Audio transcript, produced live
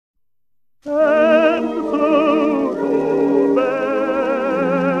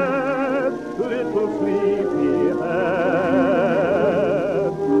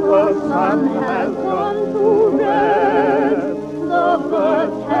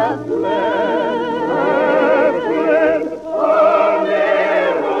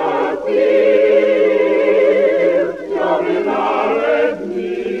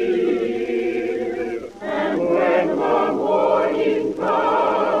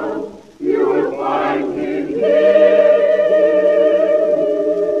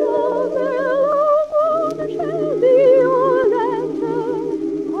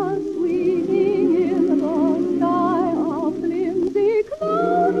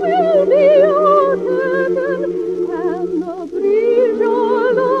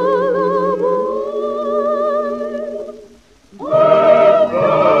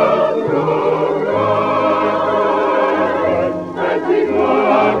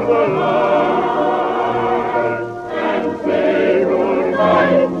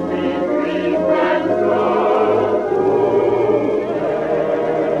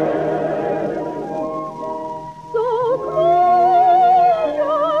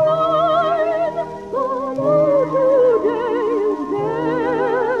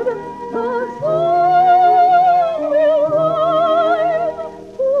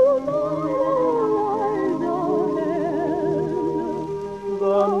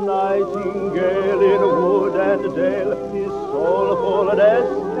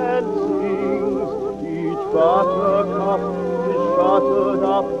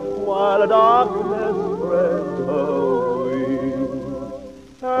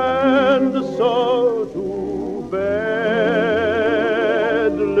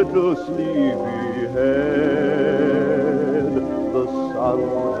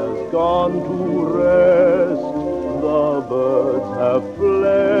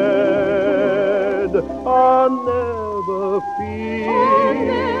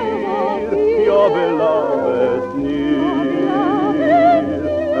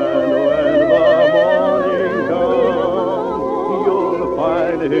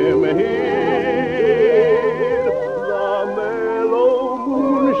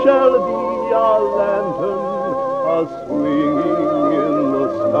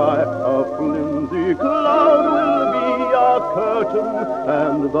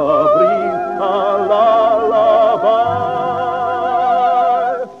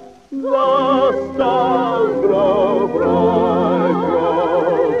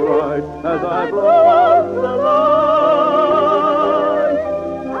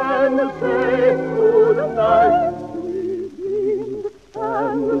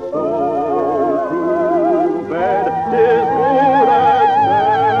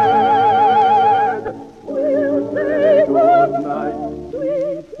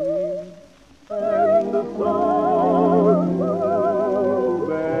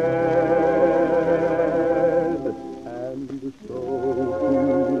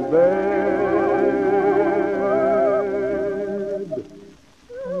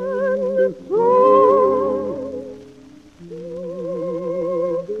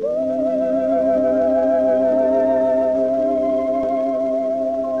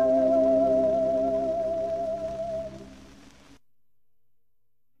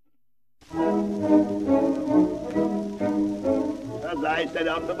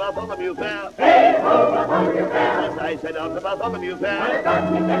Bartholomew Fair. Hey ho, Bartholomew Fair. As I said out to Bartholomew Fair.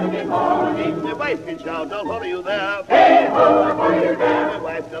 Saturday morning. My wife can shout, I'll follow you there. Hey ho, I'll follow you there. My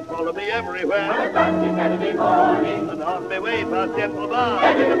wife does follow me everywhere. Saturday morning. And on my way past Temple Bar.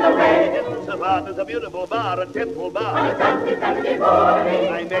 That is the way. In Savannah there's a beautiful bar at Temple Bar. Saturday morning.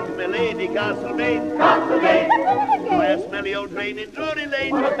 I met my lady Castlemaine. Castlemaine. By a smelly old train in Drury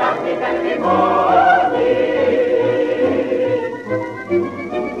Lane. Saturday morning.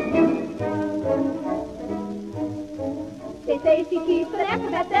 They say she keeps an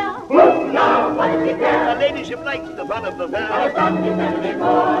alphabet bell. Oh, now, what does she tell? Her ladyship likes the fun of the fair. On a Saturday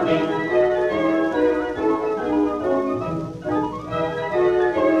morning.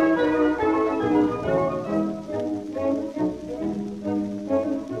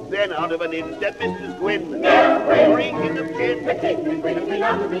 Then out of an inn stepped Mrs. Gwynn. Yeah, drinking of gin. The king and queen have been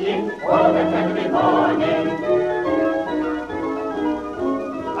out of the inn all that Saturday morning.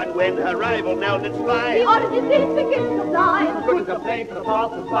 And when her rival knelt its fly, the audience seemed to begin to fly. Couldn't complain for the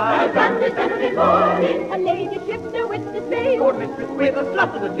passers-by. On Saturday morning. Her ladyship there with dismay. Lord Mistress with a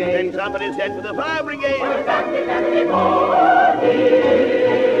slut of the day. Then somebody sent for the fire brigade. On Saturday morning.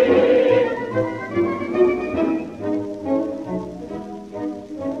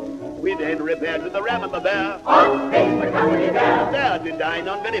 We then repaired to the Ram and the Bear. On paper company there. There to dine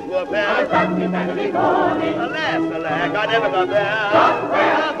on very poor fare. On Saturday morning. Alas, alack, I never got there.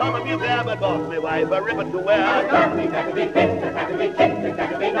 I thought of you there, but bought my wife a ribbon to wear. On Saturday, Saturday, Saturday,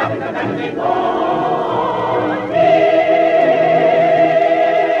 Saturday morning.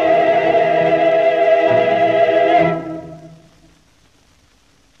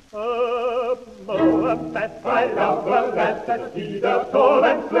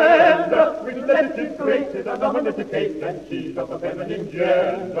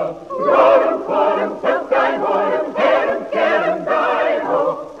 agenda. Roll'em, fall'em, silk-tie, roll'em, hair'em, scare'em, die-ho.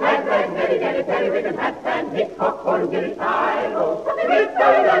 Rag, rag, netty, netty, periwiggin, hat, and hick-hop-horn, giddy-tie-ho.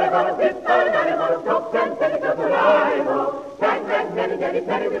 Hip-die-daddy-bottom, hip-die-daddy-bottom, tops and petticoats alive-ho. Rag, rag, netty, netty,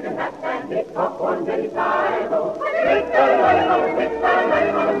 periwiggin, hat, and hick-hop-horn, giddy-tie-ho. Hip-die-daddy-bottom,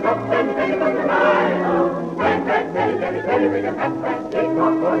 hip-die-daddy-bottom, tops and petticoats alive-ho. Rag, rag, netty, netty, periwiggin, hat, and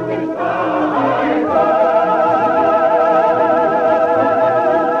hick-hop-horn, giddy-tie-ho.